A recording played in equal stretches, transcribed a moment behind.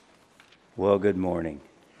Well, good morning.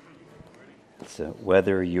 So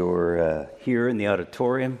whether you're here in the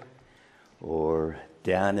auditorium or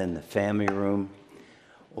down in the family room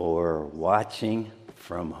or watching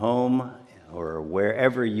from home or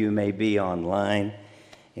wherever you may be online,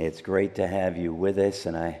 it's great to have you with us.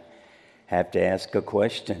 And I have to ask a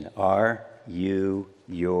question. Are you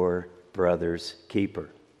your brother's keeper?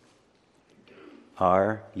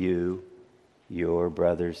 Are you your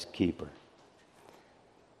brother's keeper?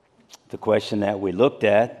 The question that we looked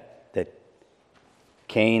at, that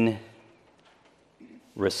Cain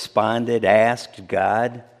asked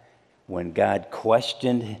God when God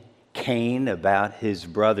questioned Cain about his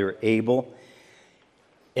brother Abel.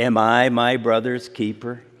 Am I my brother's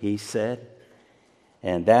keeper? He said.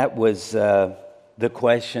 And that was the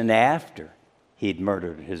question after he'd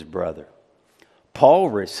murdered his brother. Paul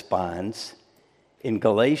responds in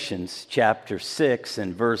Galatians chapter 6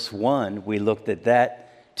 and verse 1. We looked at that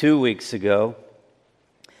 2 weeks ago.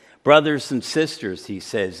 Brothers and sisters, he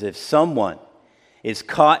says, if someone is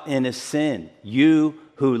caught in a sin, you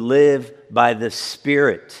who live by the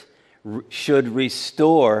Spirit should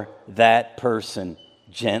restore that person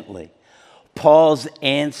gently. Paul's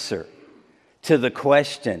answer to the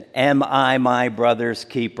question, am I my brother's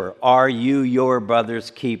keeper? Are you your brother's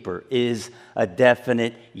keeper? Is a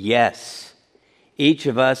definite yes. Each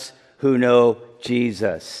of us who know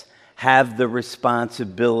Jesus have the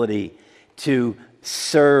responsibility to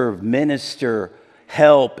serve, minister,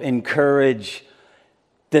 help, encourage,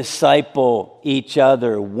 disciple each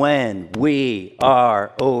other when we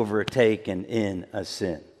are overtaken in a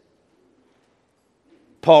sin.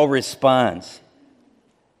 Paul responds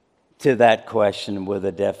to that question with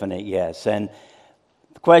a definite yes. And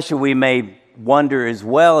the question we may wonder as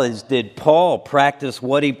well is, did Paul practice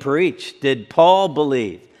what he preached? Did Paul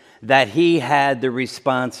believe that he had the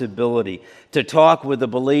responsibility to talk with the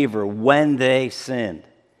believer when they sinned?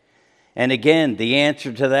 And again, the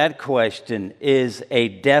answer to that question is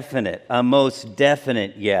a most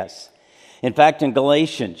definite yes. In fact, in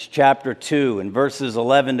Galatians chapter 2 and verses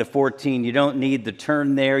 11 to 14, you don't need to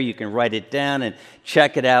turn there. You can write it down and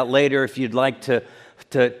check it out later if you'd like to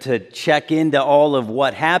check into all of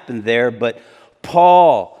what happened there. But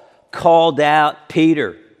Paul called out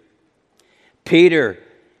Peter. Peter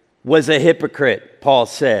was a hypocrite, Paul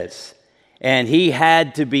says, and he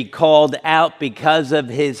had to be called out because of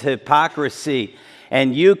his hypocrisy.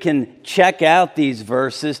 And you can check out these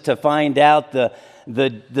verses to find out the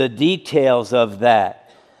details of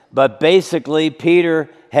that. But basically,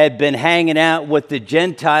 Peter had been hanging out with the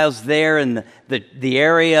Gentiles there in the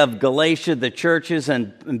area of Galatia, the churches,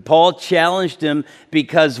 and Paul challenged him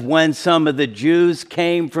because when some of the Jews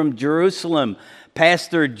came from Jerusalem,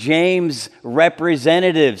 Pastor James'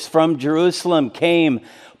 representatives from Jerusalem came.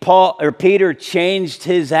 Peter changed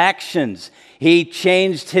his actions. He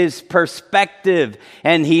changed his perspective,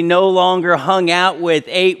 and he no longer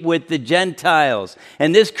ate with the Gentiles.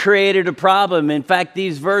 And this created a problem. In fact,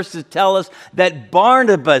 these verses tell us that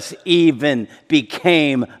Barnabas even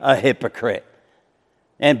became a hypocrite.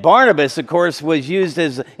 And Barnabas, of course, was used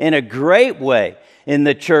in a great way in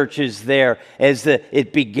the churches there as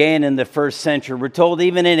it began in the first century. We're told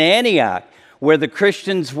even in Antioch, where the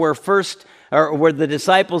Christians were first, or where the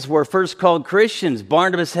disciples were first called Christians,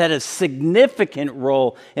 Barnabas had a significant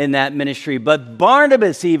role in that ministry. But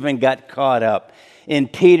Barnabas even got caught up in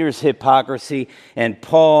Peter's hypocrisy, and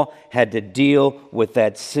Paul had to deal with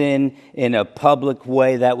that sin in a public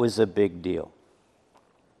way. That was a big deal.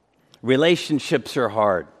 Relationships are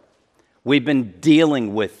hard. We've been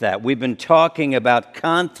dealing with that. We've been talking about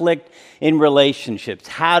conflict in relationships.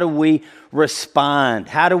 How do we respond?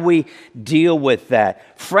 How do we deal with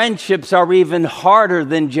that? Friendships are even harder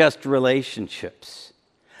than just relationships,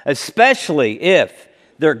 especially if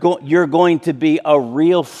you're going to be a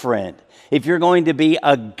real friend, if you're going to be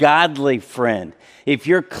a godly friend, if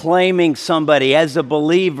you're claiming somebody as a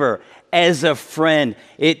believer, as a friend.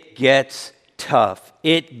 It gets tough.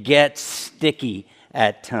 It gets sticky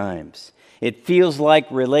at times. It feels like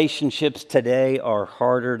relationships today are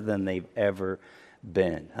harder than they've ever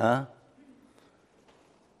been, huh?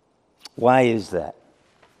 Why is that?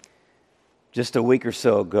 Just a week or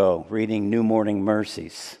so ago, reading New Morning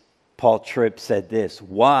Mercies, Paul Tripp said this: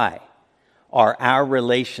 why are our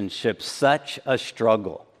relationships such a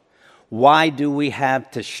struggle? Why do we have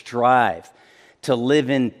to strive to live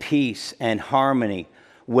in peace and harmony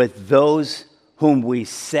with those whom we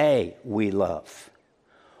say we love?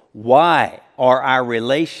 Why are our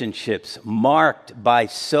relationships marked by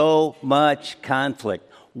so much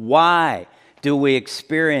conflict? Why do we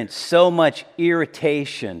experience so much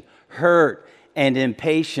irritation, hurt, and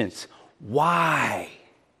impatience? Why?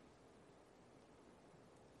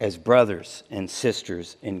 as brothers and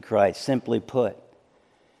sisters in Christ? Simply put,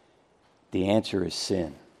 the answer is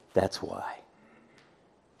sin. That's why.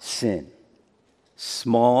 Sin.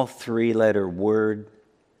 Small three-letter word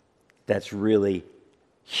that's really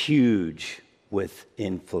huge with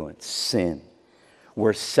influence. Sin.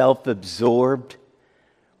 We're self-absorbed.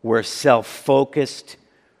 We're self-focused.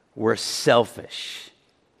 We're selfish.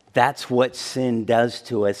 That's what sin does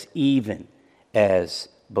to us, even as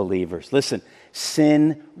believers. Listen,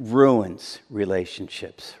 sin ruins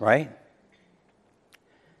relationships, right?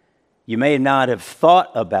 You may not have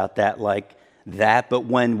thought about that like that, but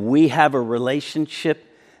when we have a relationship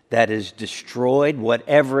that is destroyed,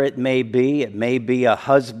 whatever it may be a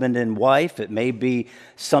husband and wife, it may be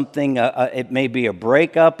something, it may be a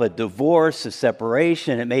breakup, a divorce, a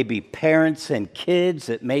separation, it may be parents and kids,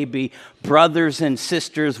 it may be brothers and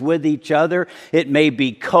sisters with each other, it may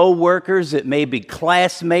be co-workers, it may be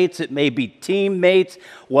classmates, it may be teammates,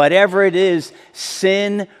 whatever it is,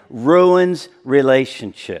 sin ruins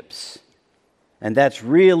relationships. And that's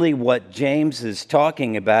really what James is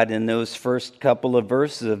talking about in those first couple of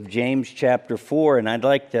verses of James chapter 4. And I'd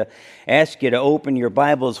like to ask you to open your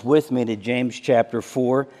Bibles with me to James chapter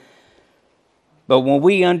 4. But when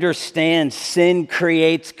we understand sin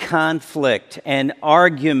creates conflict and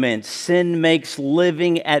arguments, sin makes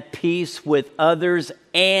living at peace with others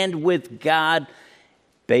and with God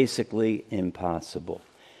basically impossible.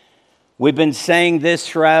 We've been saying this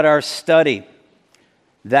throughout our study,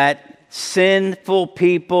 that sinful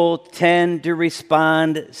people tend to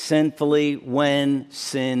respond sinfully when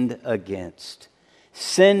sinned against.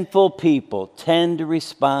 Sinful people tend to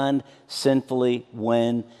respond sinfully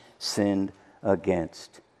when sinned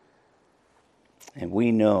against. And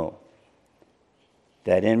we know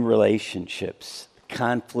that in relationships,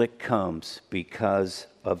 conflict comes because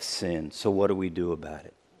of sin. So what do we do about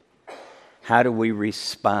it? How do we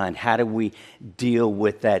respond? How do we deal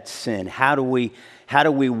with that sin? How do we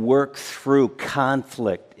work through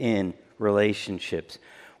conflict in relationships?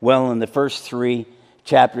 Well, in the first 3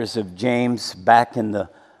 chapters of James, back in the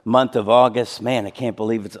month of August, man, I can't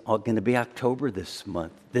believe it's going to be October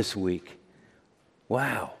this week.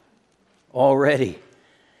 Wow, already.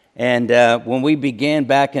 And when we began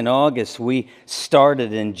back in August, we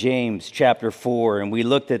started in James chapter 4, and we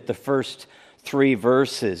looked at the first 3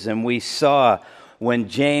 verses, and we saw when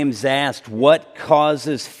James asked, what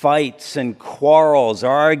causes fights and quarrels,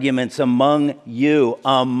 arguments among you?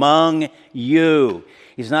 Among you.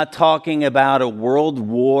 He's not talking about a world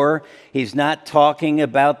war. He's not talking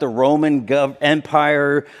about the Roman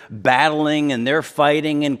Empire battling and they're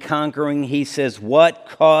fighting and conquering. He says, what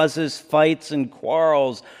causes fights and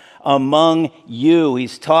quarrels among you?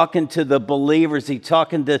 He's talking to the believers. He's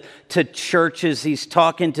talking to churches. He's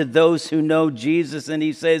talking to those who know Jesus. And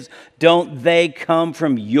he says, don't they come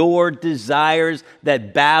from your desires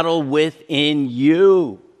that battle within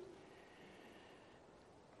you?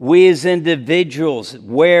 We as individuals,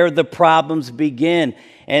 where the problems begin.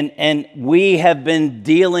 And we have been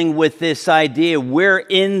dealing with this idea. We're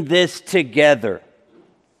in this together.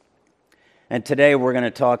 And today we're going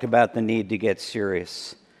to talk about the need to get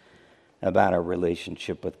serious about our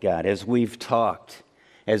relationship with God. As we've talked,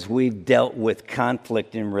 as we've dealt with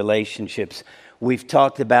conflict in relationships, we've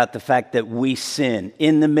talked about the fact that we sin.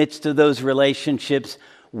 In the midst of those relationships,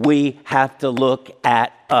 we have to look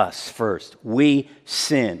at us first. We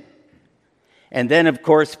sin. And then, of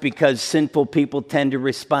course, because sinful people tend to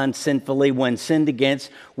respond sinfully when sinned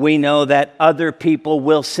against, we know that other people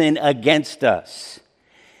will sin against us.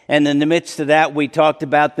 And in the midst of that, we talked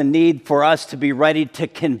about the need for us to be ready to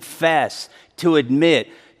confess, to admit,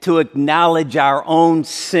 to acknowledge our own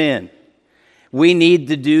sin. We need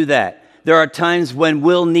to do that. There are times when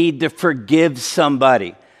we'll need to forgive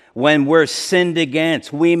somebody. When we're sinned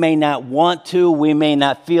against, we may not want to, we may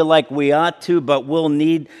not feel like we ought to, but we'll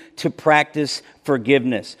need to practice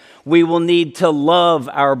forgiveness. We will need to love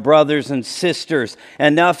our brothers and sisters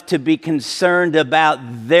enough to be concerned about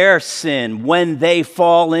their sin when they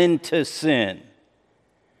fall into sin.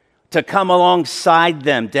 To come alongside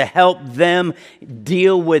them, to help them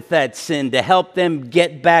deal with that sin, to help them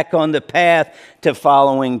get back on the path to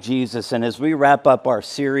following Jesus. And as we wrap up our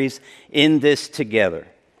series in this together,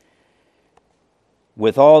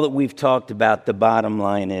 with all that we've talked about, the bottom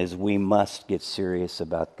line is we must get serious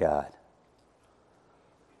about God.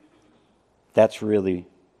 That's really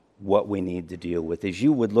what we need to deal with. As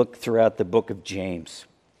you would look throughout the book of James,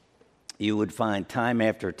 you would find time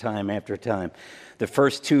after time after time, the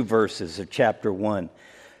first 2 verses of chapter 1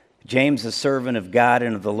 James, a servant of God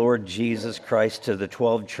and of the Lord Jesus Christ, to the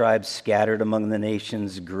 12 tribes scattered among the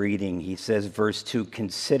nations, greeting. He says, verse 2,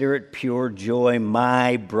 consider it pure joy,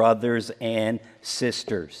 my brothers and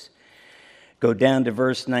sisters. Go down to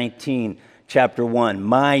verse 19, chapter 1,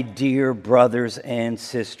 my dear brothers and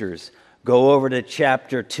sisters. Go over to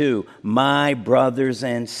chapter 2, my brothers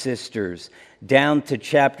and sisters. Down to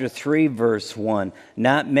chapter 3, verse 1,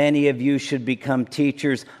 not many of you should become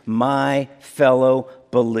teachers, my fellow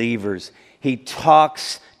believers. He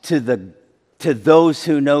talks to those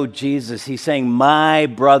who know Jesus. He's saying, my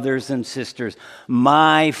brothers and sisters,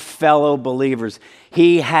 my fellow believers.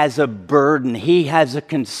 He has a burden. He has a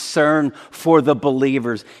concern for the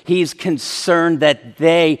believers. He's concerned that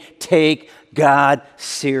they take God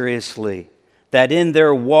seriously, that in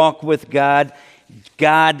their walk with God,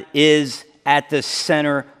 God is at the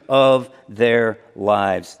center of their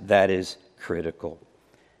lives. That is critical.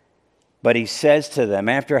 But he says to them,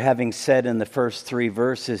 after having said in the first 3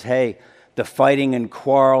 verses, hey, the fighting and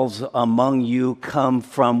quarrels among you come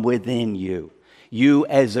from within you. You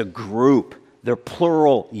as a group, they're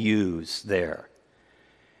plural yous there.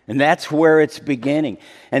 And that's where it's beginning.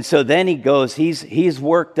 And so then he goes, he's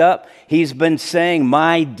worked up. He's been saying,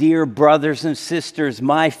 my dear brothers and sisters,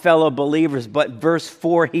 my fellow believers. But verse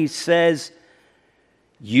 4, he says,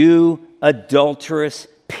 you adulterous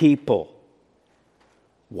people.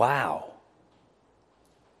 Wow.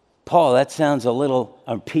 Paul, that sounds a little,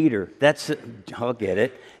 Peter, I'll get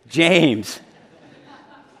it. James.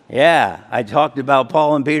 Yeah, I talked about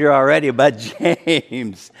Paul and Peter already, but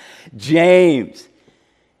James.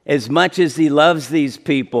 As much as he loves these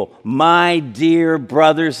people, my dear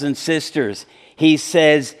brothers and sisters, he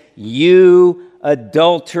says, you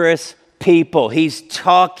adulterous people. He's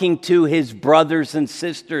talking to his brothers and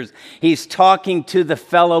sisters. He's talking to the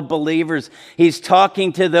fellow believers. He's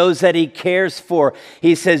talking to those that he cares for.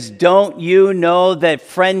 He says, don't you know that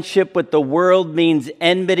friendship with the world means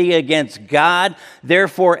enmity against God?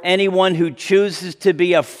 Therefore, anyone who chooses to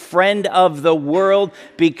be a friend of the world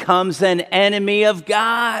becomes an enemy of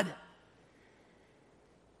God.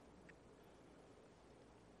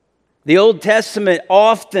 The Old Testament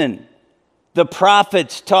often, the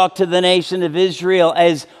prophets talked to the nation of Israel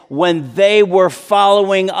as when they were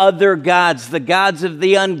following other gods, the gods of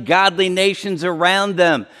the ungodly nations around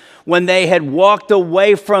them. When they had walked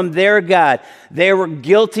away from their God, they were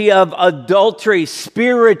guilty of adultery,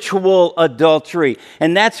 spiritual adultery.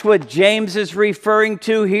 And that's what James is referring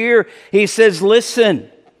to here. He says,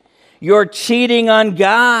 listen, you're cheating on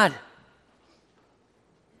God.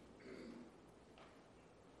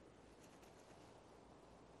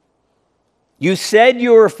 You said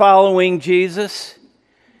you were following Jesus.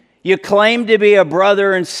 You claim to be a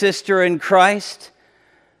brother and sister in Christ,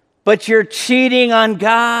 but you're cheating on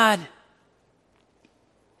God.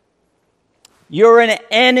 You're an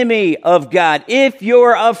enemy of God. If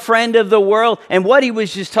you're a friend of the world, and what he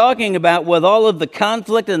was just talking about with all of the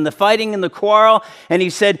conflict and the fighting and the quarrel, and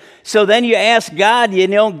he said, so then you ask God, you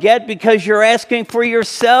don't get because you're asking for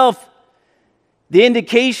yourself. The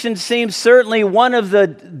indication seems certainly one of the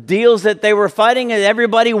deals that they were fighting is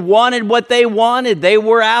everybody wanted what they wanted. They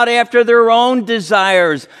were out after their own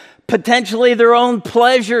desires, potentially their own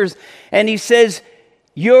pleasures. And he says,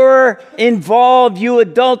 you're involved, you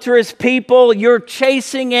adulterous people. You're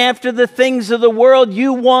chasing after the things of the world.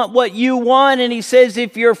 You want what you want. And he says,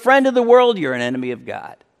 if you're a friend of the world, you're an enemy of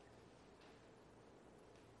God.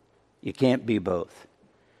 You can't be both.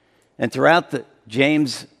 And throughout the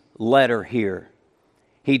James letter here,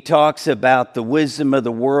 he talks about the wisdom of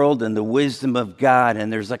the world and the wisdom of God,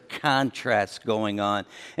 and there's a contrast going on.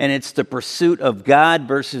 And it's the pursuit of God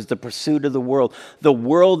versus the pursuit of the world. The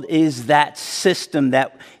world is that system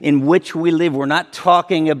that in which we live. We're not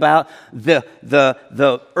talking about the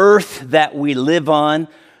earth that we live on.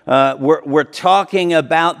 We're talking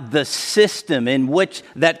about the system in which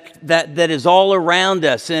that is all around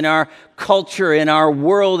us, in our culture, in our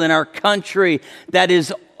world, in our country, that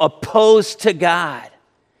is opposed to God.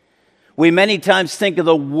 We many times think of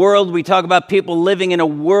the world. We talk about people living in a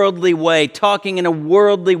worldly way, talking in a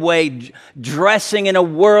worldly way, dressing in a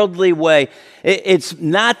worldly way. It's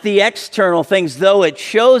not the external things, though it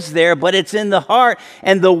shows there, but it's in the heart.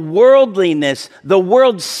 And the worldliness, the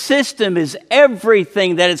world system is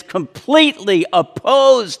everything that is completely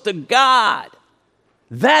opposed to God.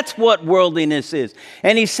 That's what worldliness is.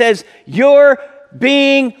 And he says, you're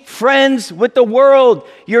being friends with the world.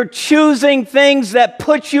 You're choosing things that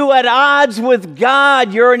put you at odds with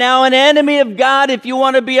God. You're now an enemy of God if you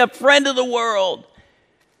want to be a friend of the world.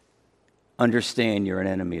 Understand you're an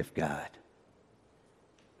enemy of God.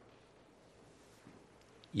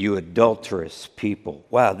 you adulterous people.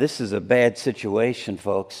 Wow, this is a bad situation,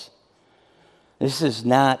 folks. This is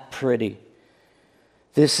not pretty.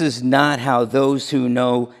 This is not how those who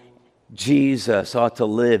know Jesus ought to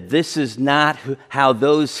live. This is not how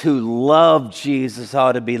those who love Jesus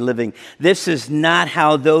ought to be living. This is not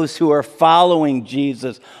how those who are following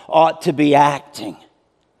Jesus ought to be acting.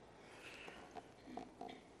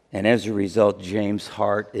 And as a result, James'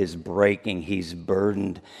 heart is breaking. He's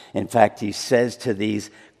burdened. In fact, he says to these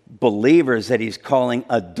believers that he's calling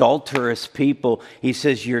adulterous people, he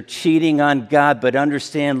says, you're cheating on God, but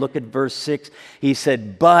understand, look at verse 6. He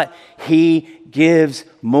said, but he gives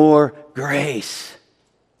more grace.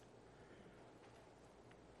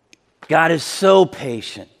 God is so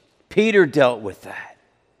patient. Peter dealt with that.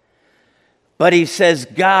 But he says,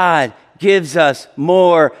 God gives us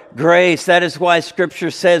more grace. That is why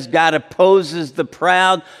Scripture says God opposes the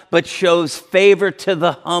proud, but shows favor to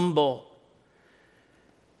the humble.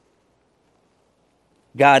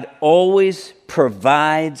 God always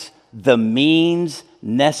provides the means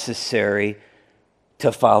necessary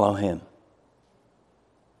to follow Him.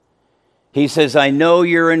 He says, I know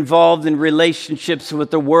you're involved in relationships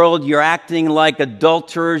with the world. You're acting like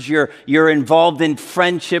adulterers. You're involved in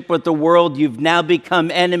friendship with the world. You've now become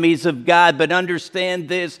enemies of God. But understand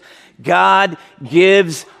this, God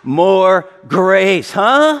gives more grace.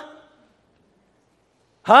 Huh?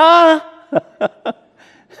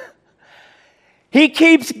 He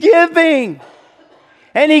keeps giving.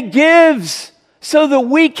 And He gives so that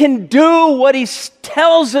we can do what He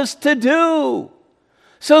tells us to do.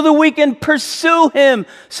 So that we can pursue Him,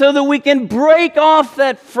 so that we can break off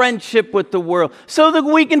that friendship with the world, so that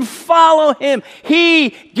we can follow Him. He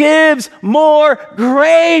gives more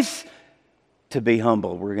grace to be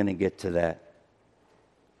humble. We're going to get to that.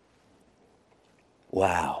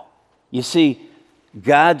 Wow. You see,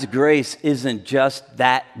 God's grace isn't just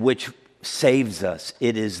that which saves us.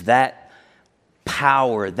 It is that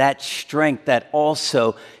power, that strength that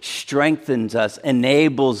also strengthens us,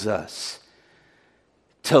 enables us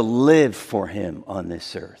to live for Him on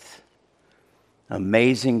this earth.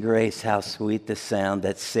 Amazing grace, how sweet the sound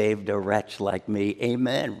that saved a wretch like me.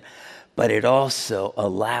 Amen. But it also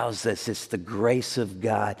allows us, it's the grace of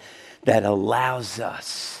God that allows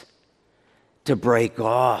us to break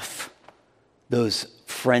off those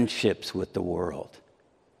friendships with the world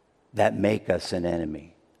that make us an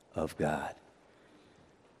enemy of God.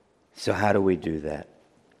 So how do we do that?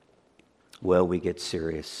 Well, we get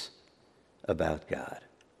serious about God.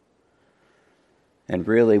 And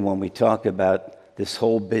really, when we talk about this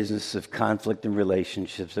whole business of conflict and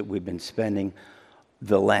relationships that we've been spending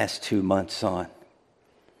the last 2 months on,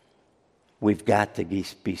 we've got to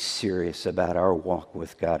be serious about our walk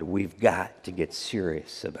with God. We've got to get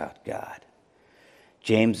serious about God.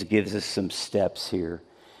 James gives us some steps here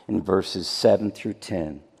in verses 7 through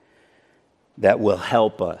 10 that will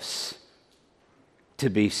help us to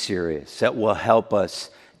be serious, that will help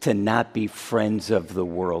us to not be friends of the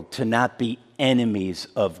world, to not be enemies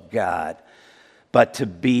of God, but to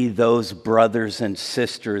be those brothers and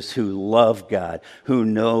sisters who love God, who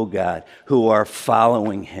know God, who are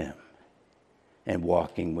following Him and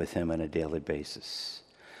walking with Him on a daily basis,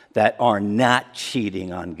 that are not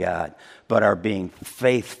cheating on God, but are being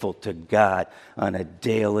faithful to God on a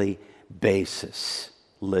daily basis,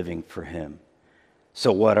 living for Him.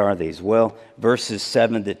 So what are these? Well, verses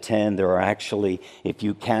 7 to 10, there are actually, if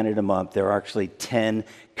you counted them up, there are actually 10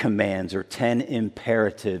 commands or 10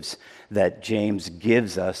 imperatives that James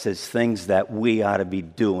gives us as things that we ought to be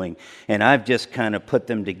doing. And I've just kind of put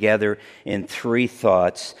them together in 3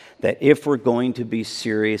 thoughts that if we're going to be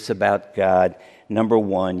serious about God, number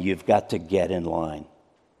 1, you've got to get in line.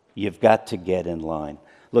 You've got to get in line.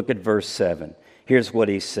 Look at verse 7. Here's what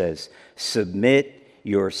he says. Submit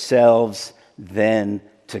yourselves then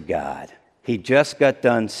to God. He just got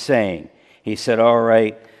done saying, he said, all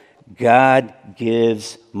right, God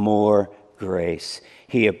gives more grace.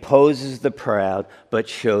 He opposes the proud, but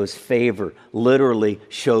shows favor, literally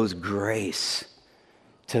shows grace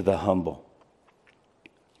to the humble.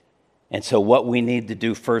 And so what we need to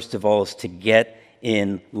do, first of all, is to get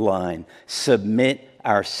in line. Submit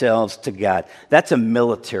ourselves to God. That's a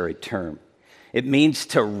military term. It means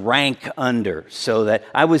to rank under, so that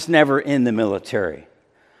I was never in the military.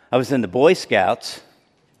 I was in the Boy Scouts.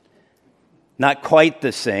 Not quite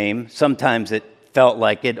the same. Sometimes it felt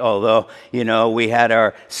like it, although, we had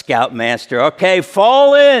our scoutmaster, okay,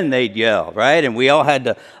 fall in, they'd yell, right? And we all had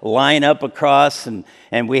to line up across, and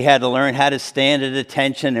we had to learn how to stand at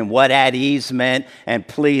attention and what at ease meant. And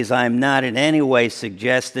please, I'm not in any way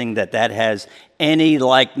suggesting that has any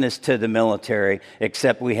likeness to the military,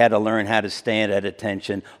 except we had to learn how to stand at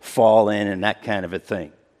attention, fall in, and that kind of a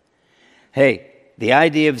thing. Hey, the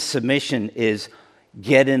idea of submission is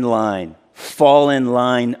get in line, fall in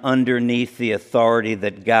line underneath the authority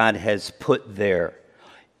that God has put there.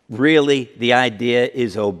 Really, the idea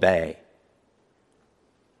is obey.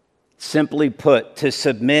 Simply put, to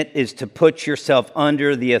submit is to put yourself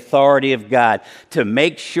under the authority of God, to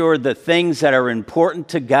make sure the things that are important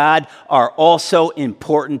to God are also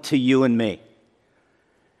important to you and me.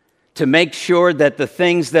 To make sure that the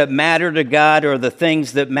things that matter to God are the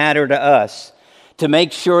things that matter to us. To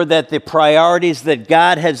make sure that the priorities that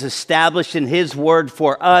God has established in His Word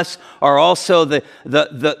for us are also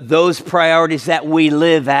those priorities that we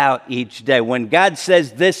live out each day. When God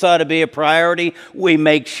says this ought to be a priority, we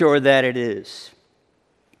make sure that it is.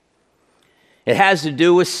 It has to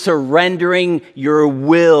do with surrendering your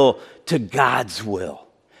will to God's will.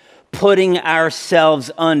 Putting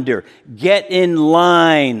ourselves under. Get in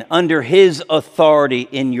line under His authority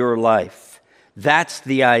in your life. That's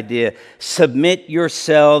the idea. Submit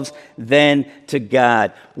yourselves then to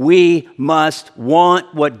God. We must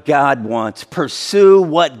want what God wants. Pursue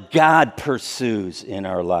what God pursues in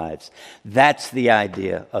our lives. That's the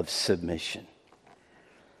idea of submission.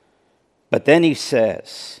 But then he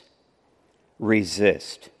says,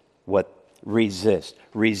 resist. What? Resist.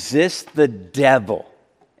 Resist the devil,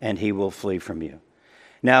 and he will flee from you.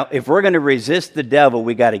 Now, if we're going to resist the devil,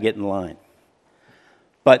 we got to get in line.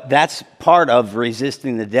 But that's part of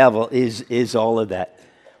resisting the devil is all of that.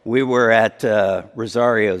 We were at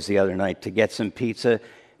Rosario's the other night to get some pizza,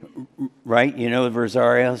 right? You know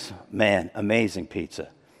Rosario's? Man, amazing pizza.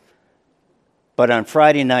 But on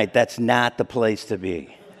Friday night, that's not the place to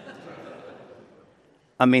be.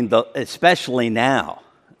 I mean, especially now.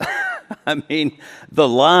 I mean, the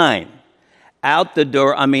line out the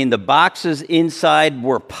door, the boxes inside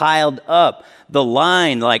were piled up. The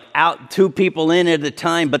line, like out 2 people in at a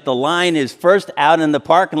time, but the line is first out in the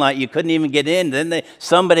parking lot. You couldn't even get in. Then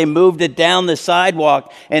somebody moved it down the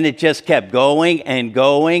sidewalk, and it just kept going and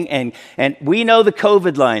going. And we know the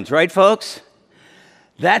COVID lines, right, folks?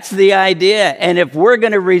 That's the idea. And if we're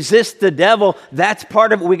going to resist the devil, that's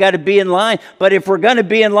part of it. We got to be in line. But if we're going to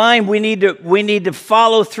be in line, we need to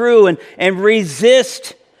follow through and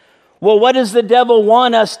resist. Well, what does the devil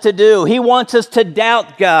want us to do? He wants us to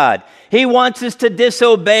doubt God. He wants us to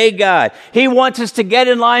disobey God. He wants us to get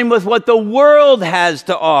in line with what the world has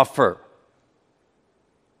to offer.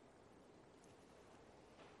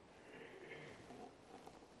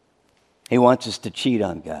 He wants us to cheat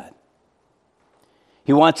on God.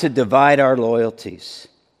 He wants to divide our loyalties.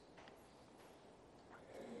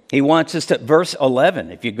 He wants us to, verse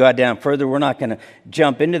 11, if you go down further, we're not going to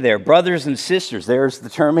jump into there. Brothers and sisters, there's the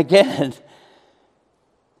term again.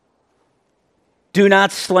 Do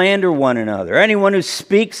not slander one another. Anyone who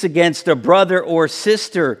speaks against a brother or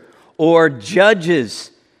sister or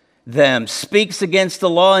judges them, speaks against the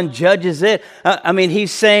law and judges it.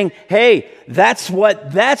 He's saying, hey, that's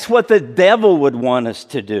what the devil would want us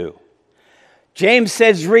to do. James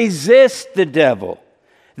says, resist the devil.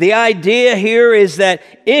 The idea here is that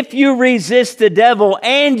if you resist the devil,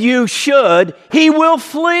 and you should, he will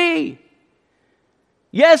flee.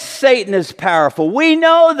 Yes, Satan is powerful. We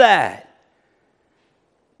know that.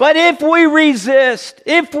 But if we resist,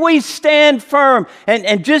 if we stand firm,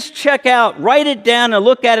 and just check out, write it down and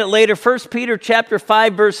look at it later, 1 Peter chapter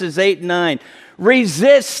 5, verses 8 and 9.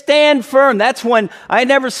 Resist, stand firm. That's when I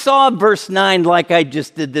never saw verse 9 like I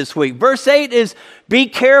just did this week. Verse 8 is, be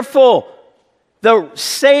careful.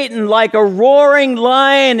 Satan, like a roaring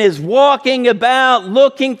lion, is walking about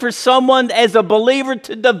looking for someone as a believer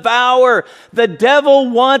to devour. The devil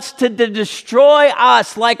wants to destroy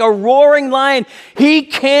us like a roaring lion. He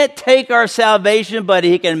can't take our salvation, but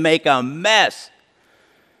he can make a mess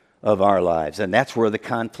of our lives. And that's where the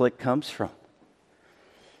conflict comes from.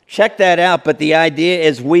 Check that out, but the idea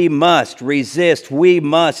is we must resist. We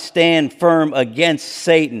must stand firm against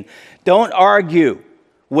Satan. Don't argue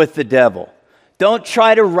with the devil. Don't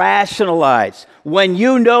try to rationalize. When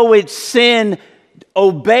you know it's sin,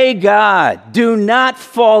 obey God. Do not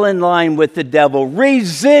fall in line with the devil.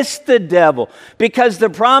 Resist the devil. Because the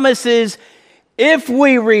promise is, if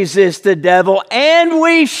we resist the devil, and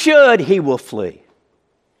we should, he will flee.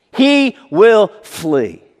 He will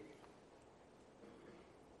flee.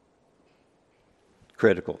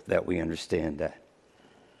 Critical that we understand that.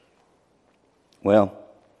 Well,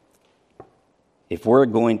 if we're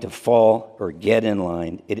going to fall or get in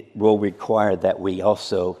line, it will require that we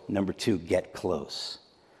also, number 2, get close.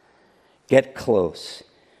 Get close.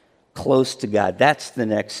 Close to God. That's the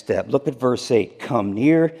next step. Look at verse 8. Come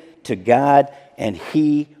near to God, and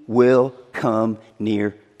He will come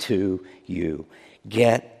near to you.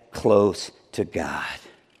 Get close to God.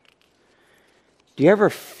 Do you ever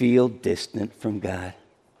feel distant from God?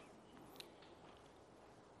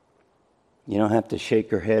 You don't have to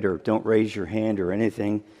shake your head or don't raise your hand or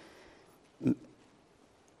anything.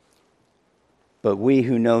 But we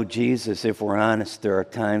who know Jesus, if we're honest, there are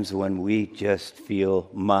times when we just feel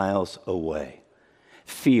miles away.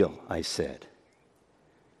 Feel, I said.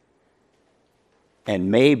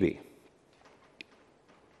 And maybe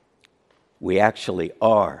we actually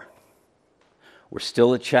are. We're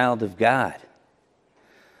still a child of God.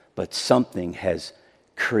 But something has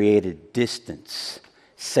created distance.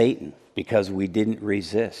 Satan, because we didn't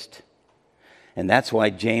resist. And that's why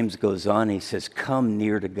James goes on, he says, come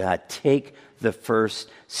near to God. Take the first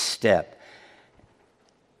step.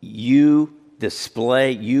 You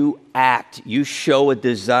display, you act, you show a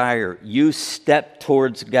desire, you step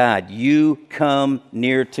towards God, you come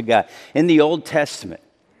near to God. In the Old Testament,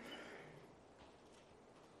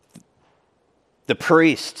 the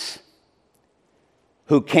priests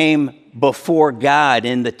who came before God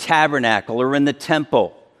in the tabernacle or in the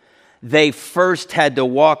temple, they first had to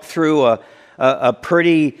walk through a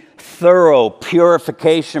pretty thorough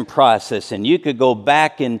purification process. And you could go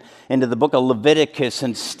back into the book of Leviticus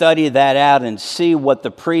and study that out and see what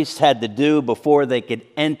the priests had to do before they could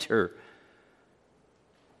enter.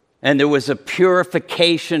 And there was a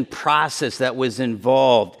purification process that was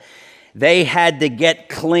involved. They had to get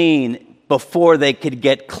clean before they could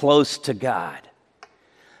get close to God.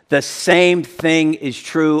 The same thing is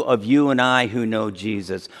true of you and I who know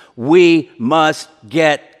Jesus. We must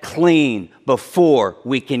get clean before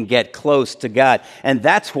we can get close to God. And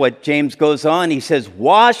that's what James goes on. He says,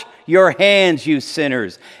 wash your hands, you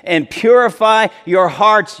sinners, and purify your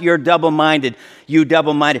hearts, you double-minded.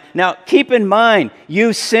 Now, keep in mind,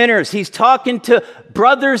 you sinners, he's talking to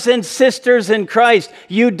brothers and sisters in Christ.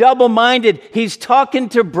 You double-minded, he's talking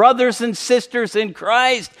to brothers and sisters in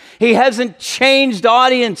Christ. He hasn't changed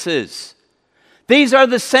audiences. These are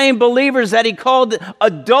the same believers that he called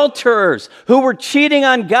adulterers who were cheating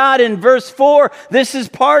on God in verse 4. This is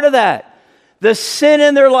part of that. The sin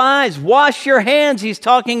in their lives. Wash your hands. He's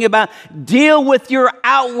talking about deal with your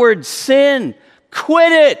outward sin.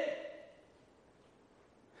 Quit it.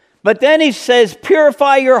 But then he says,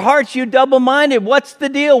 purify your hearts, you double-minded. What's the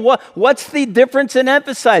deal? What's the difference in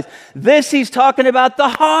emphasis? This, he's talking about the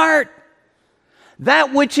heart.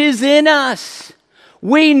 That which is in us.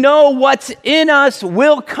 We know what's in us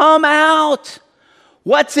will come out.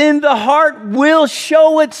 What's in the heart will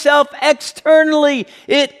show itself externally.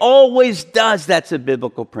 It always does. That's a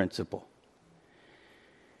biblical principle.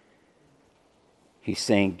 He's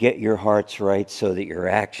saying, get your hearts right so that your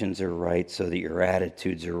actions are right, so that your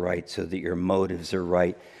attitudes are right, so that your motives are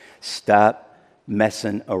right. Stop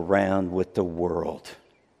messing around with the world.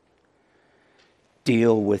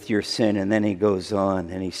 Deal with your sin. And then he goes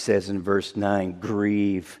on and he says in verse 9,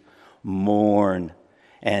 grieve, mourn,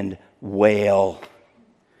 and wail.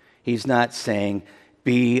 He's not saying,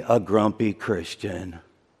 be a grumpy Christian.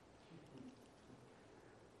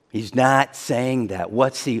 He's not saying that.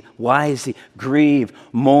 Why is he? Grieve,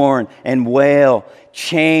 mourn, and wail.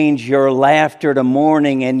 Change your laughter to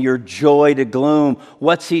mourning and your joy to gloom.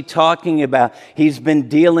 What's he talking about? He's been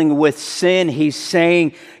dealing with sin. He's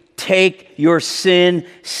saying, take your sin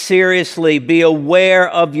seriously. Be aware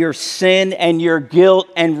of your sin and your guilt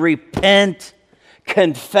and repent.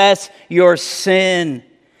 Confess your sin.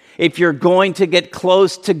 If you're going to get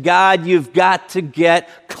close to God, you've got to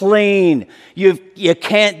get clean. You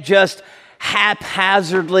can't just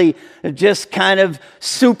haphazardly, just kind of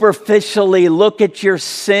superficially look at your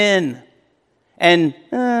sin and,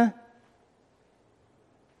 yeah,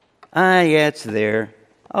 it's there.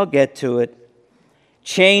 I'll get to it.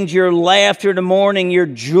 Change your laughter to mourning, your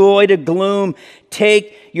joy to gloom.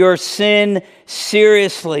 Take your sin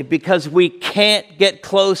seriously, because we can't get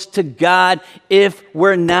close to God if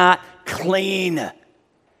we're not clean.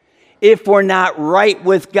 If we're not right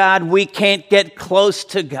with God, we can't get close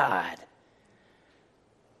to God.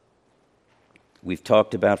 We've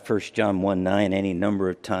talked about 1 John 1:9 any number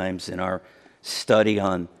of times in our study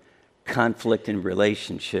on conflict in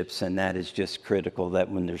relationships, and that is just critical, that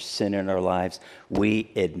when there's sin in our lives,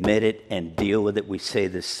 we admit it and deal with it. We say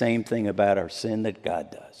the same thing about our sin that God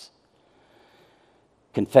does.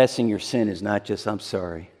 Confessing your sin is not just, I'm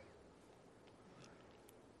sorry.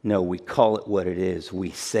 No, we call it what it is.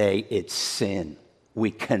 We say it's sin. We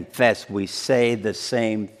confess. We say the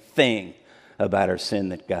same thing about our sin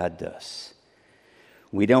that God does.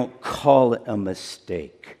 We don't call it a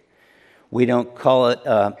mistake. We don't call it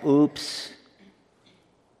oops.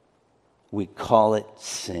 We call it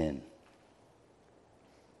sin.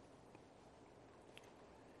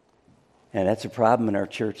 And that's a problem in our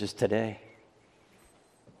churches today.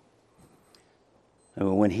 I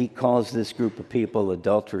mean, when he calls this group of people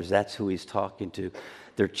adulterers, that's who he's talking to.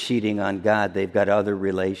 They're cheating on God. They've got other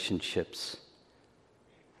relationships.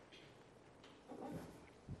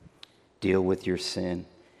 Deal with your sin.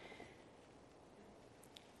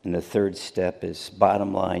 And the third step is,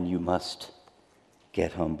 bottom line, you must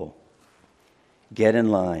get humble. Get in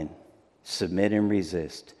line. Submit and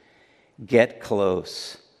resist. Get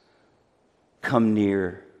close. Come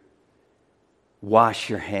near. Wash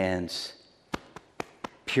your hands.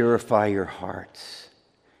 Purify your hearts.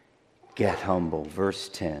 Get humble. Verse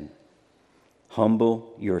 10.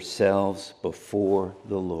 Humble yourselves before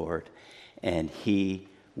the Lord, and he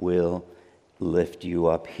will lift you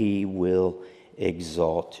up. He will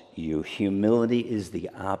exalt you. Humility is the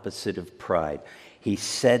opposite of pride. He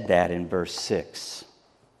said that in verse 6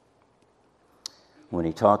 when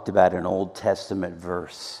he talked about an Old Testament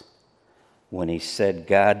verse, when he said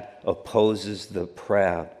God opposes the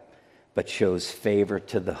proud but shows favor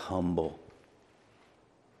to the humble.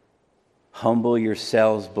 Humble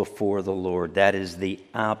yourselves before the Lord. That is the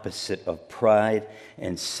opposite of pride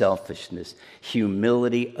and selfishness.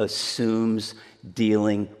 Humility assumes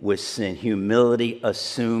dealing with sin. Humility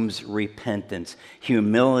assumes repentance.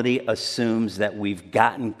 Humility assumes that we've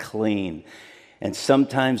gotten clean. And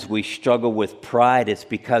sometimes we struggle with pride. It's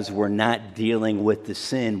because we're not dealing with the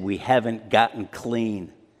sin. We haven't gotten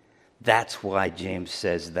clean. That's why James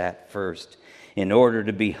says that first. In order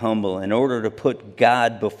to be humble, in order to put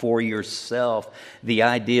God before yourself, the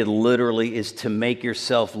idea literally is to make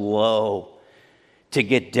yourself low, to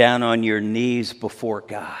get down on your knees before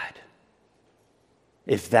God,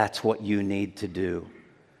 if that's what you need to do.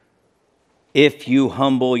 If you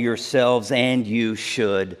humble yourselves, and you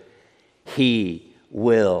should, he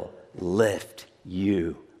will lift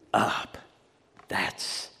you up.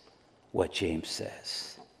 That's what James says.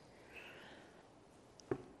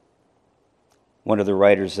 One of the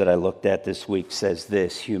writers that I looked at this week says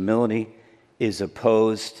this: humility is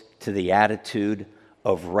opposed to the attitude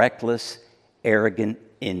of reckless, arrogant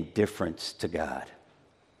indifference to God.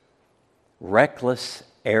 Reckless,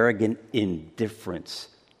 arrogant indifference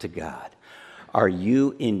to God. Are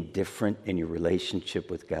you indifferent in your relationship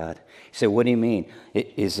with God? You say, what do you mean?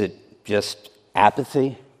 Is it just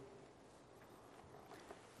apathy?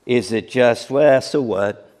 Is it just, well, so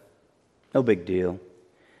what? No big deal.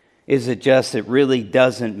 Is it just it really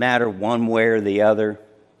doesn't matter one way or the other?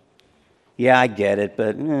 Yeah, I get it,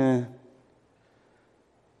 but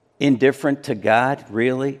indifferent to God,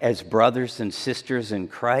 really, as brothers and sisters in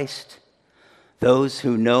Christ? Those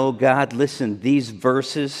who know God, listen, these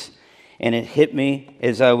verses, and it hit me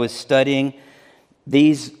as I was studying,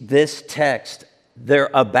 this text,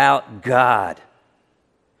 they're about God.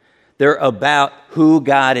 They're about who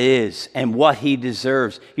God is and what he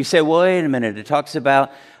deserves. You say, well, wait a minute. It talks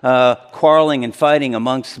about quarreling and fighting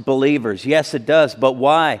amongst believers. Yes, it does. But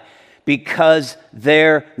why? Because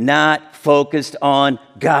they're not focused on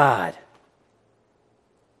God.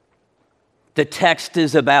 The text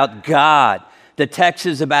is about God. The text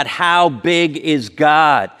is about how big is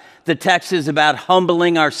God. The text is about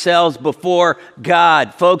humbling ourselves before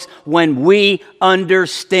God. Folks, when we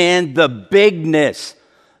understand the bigness,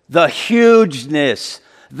 the hugeness,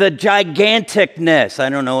 the giganticness, I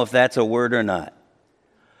don't know if that's a word or not,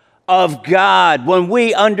 of God, when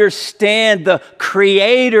we understand the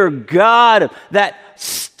Creator God that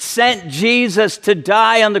sent Jesus to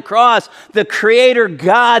die on the cross, the Creator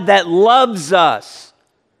God that loves us,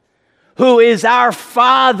 who is our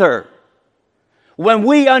Father, when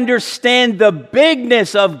we understand the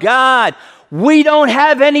bigness of God, we don't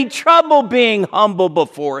have any trouble being humble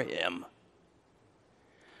before him.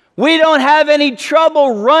 We don't have any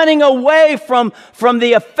trouble running away from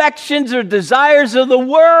the affections or desires of the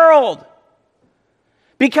world,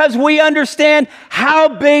 because we understand how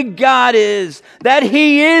big God is, that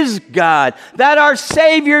he is God, that our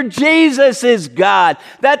Savior Jesus is God,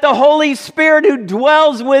 that the Holy Spirit who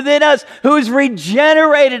dwells within us, who's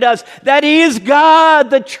regenerated us, that he is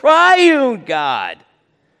God, the triune God.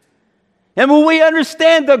 And when we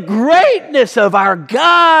understand the greatness of our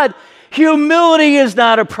God, humility is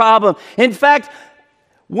not a problem. In fact,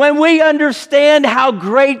 when we understand how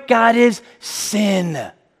great God is,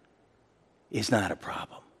 sin is not a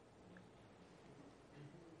problem.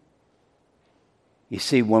 You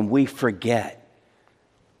see, when we forget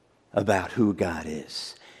about who God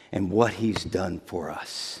is and what He's done for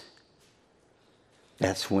us,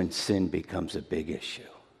 that's when sin becomes a big issue.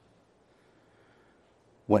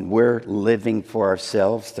 When we're living for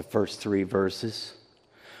ourselves, the first 3 verses,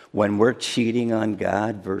 when we're cheating on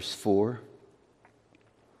God, verse 4,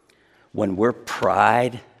 when we're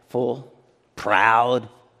prideful, proud,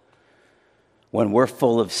 when we're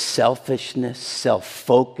full of selfishness,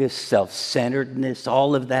 self-focus, self-centeredness,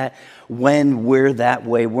 all of that, when we're that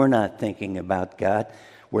way, we're not thinking about God.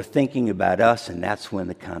 We're thinking about us, and that's when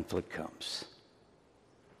the conflict comes.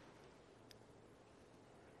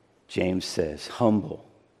 James says, humble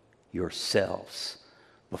yourselves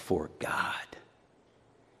before God.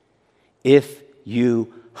 If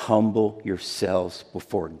you humble yourselves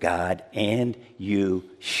before God, and you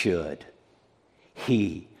should,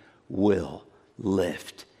 He will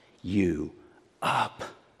lift you up.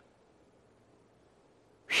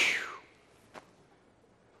 Whew.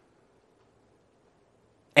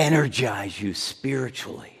 Energize you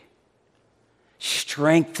spiritually.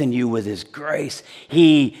 Strengthen you with His grace.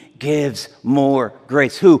 He gives more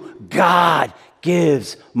grace. Who? God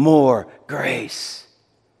gives more grace.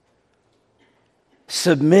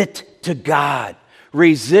 Submit to God.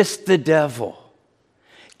 Resist the devil.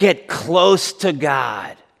 Get close to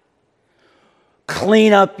God.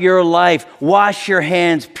 Clean up your life. Wash your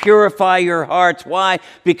hands. Purify your hearts. Why?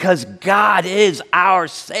 Because God is our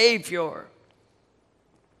Savior.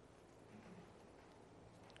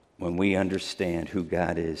 When we understand who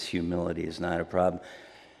God is, humility is not a problem.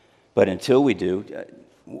 But until we do,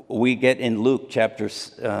 we get in Luke chapter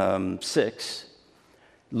 6.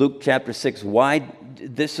 Luke chapter 6,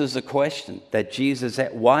 this is a question that Jesus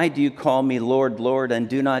asked. Why do you call me Lord, Lord, and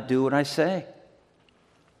do not do what I say?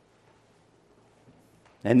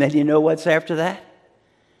 And then you know what's after that?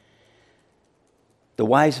 The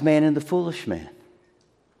wise man and the foolish man.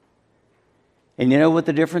 And you know what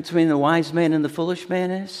the difference between the wise man and the foolish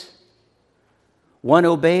man is? One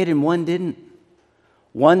obeyed and one didn't.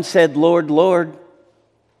 One said, Lord, Lord,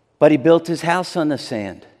 but he built his house on the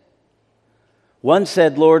sand. One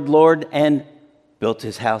said, Lord, Lord, and built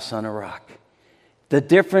his house on a rock. The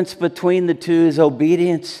difference between the two is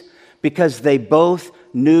obedience, because they both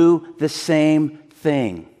knew the same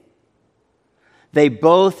thing. They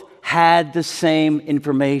both had the same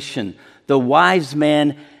information. The wise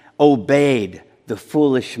man obeyed. The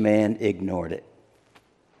foolish man ignored it.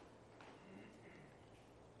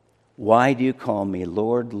 Why do you call me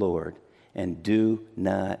Lord, Lord, and do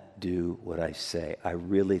not do what I say? I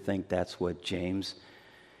really think that's what James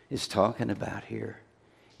is talking about here.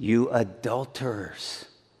 You adulterers,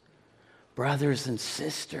 brothers and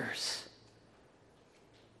sisters,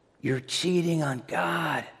 you're cheating on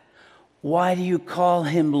God. Why do you call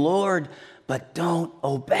Him Lord, but don't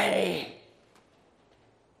obey?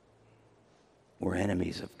 We're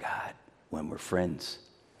enemies of God when we're friends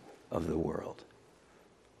of the world.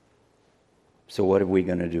 So what are we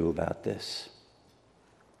going to do about this?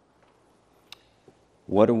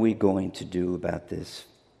 What are we going to do about this?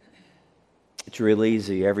 It's real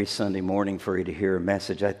easy every Sunday morning for you to hear a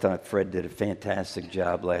message. I thought Fred did a fantastic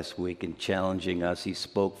job last week in challenging us. He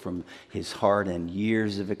spoke from his heart and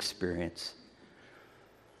years of experience.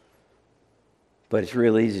 But it's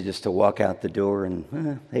real easy just to walk out the door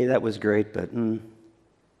and, hey, that was great, but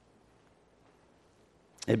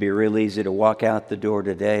It'd be real easy to walk out the door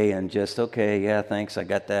today and just, okay, yeah, thanks, I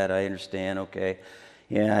got that, I understand, okay.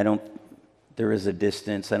 Yeah, there is a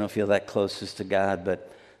distance, I don't feel that closest to God,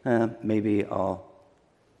 but maybe I'll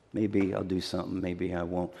do something, maybe I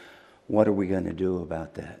won't. What are we going to do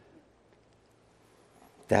about that?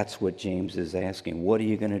 That's what James is asking. What are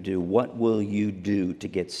you going to do? What will you do to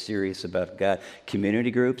get serious about God?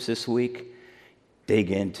 Community groups this week,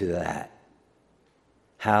 dig into that.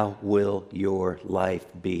 How will your life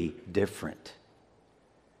be different?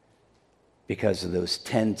 Because of those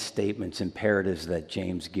 10 statements, imperatives that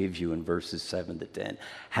James gives you in verses 7 to 10.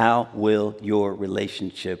 How will your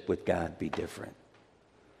relationship with God be different?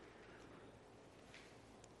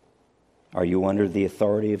 Are you under the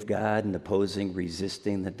authority of God and opposing,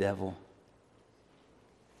 resisting the devil?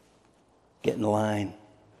 Get in line.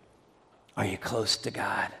 Are you close to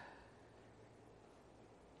God?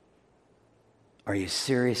 Are you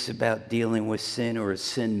serious about dealing with sin, or is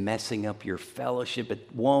sin messing up your fellowship? It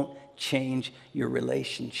won't change your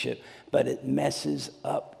relationship, but it messes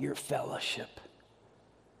up your fellowship.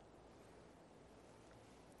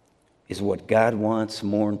 Is what God wants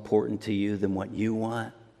more important to you than what you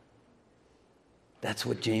want? That's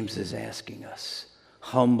what James is asking us.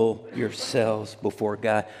 Humble yourselves before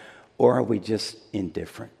God, or are we just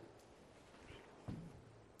indifferent?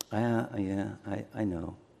 I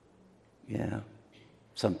know. Yeah,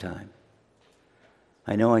 sometime.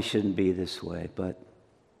 I know I shouldn't be this way, but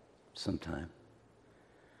sometime.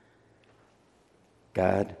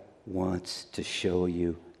 God wants to show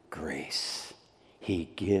you grace. He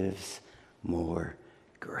gives more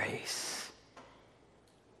grace.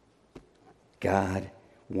 God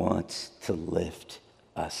wants to lift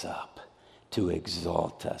us up, to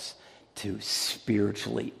exalt us, to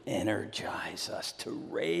spiritually energize us, to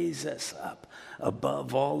raise us up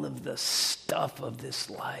above all of the stuff of this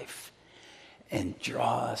life and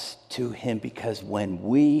draw us to Him, because when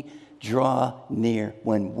we draw near,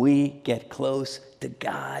 when we get close to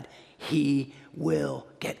God, He will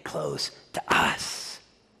get close to us.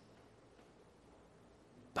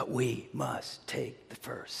 But we must take the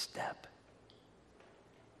first step.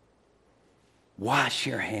 Wash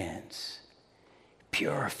your hands.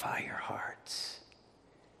 Purify your hearts.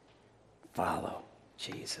 Follow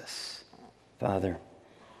Jesus. Father,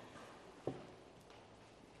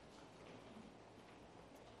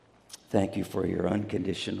 thank you for your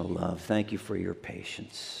unconditional love. Thank you for your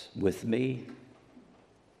patience with me.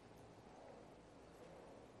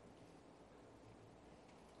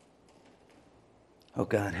 Oh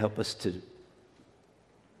God, help us to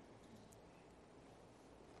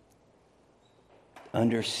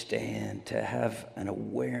understand, to have an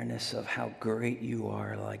awareness of how great you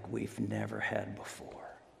are like we've never had before.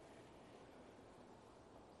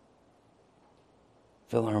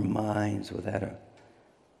 Fill our minds with that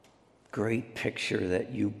great picture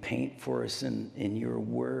that you paint for us in your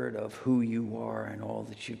word of who you are and all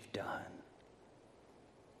that you've done.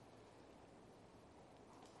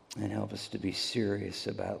 And help us to be serious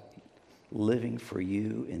about living for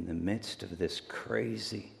you in the midst of this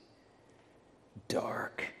crazy,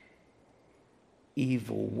 dark,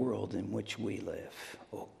 evil world in which we live.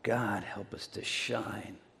 Oh God, help us to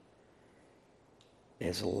shine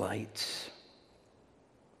as lights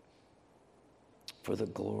for the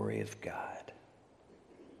glory of God.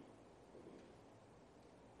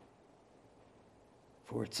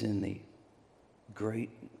 For it's in the great,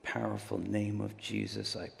 powerful name of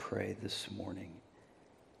Jesus I pray this morning.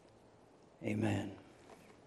 Amen.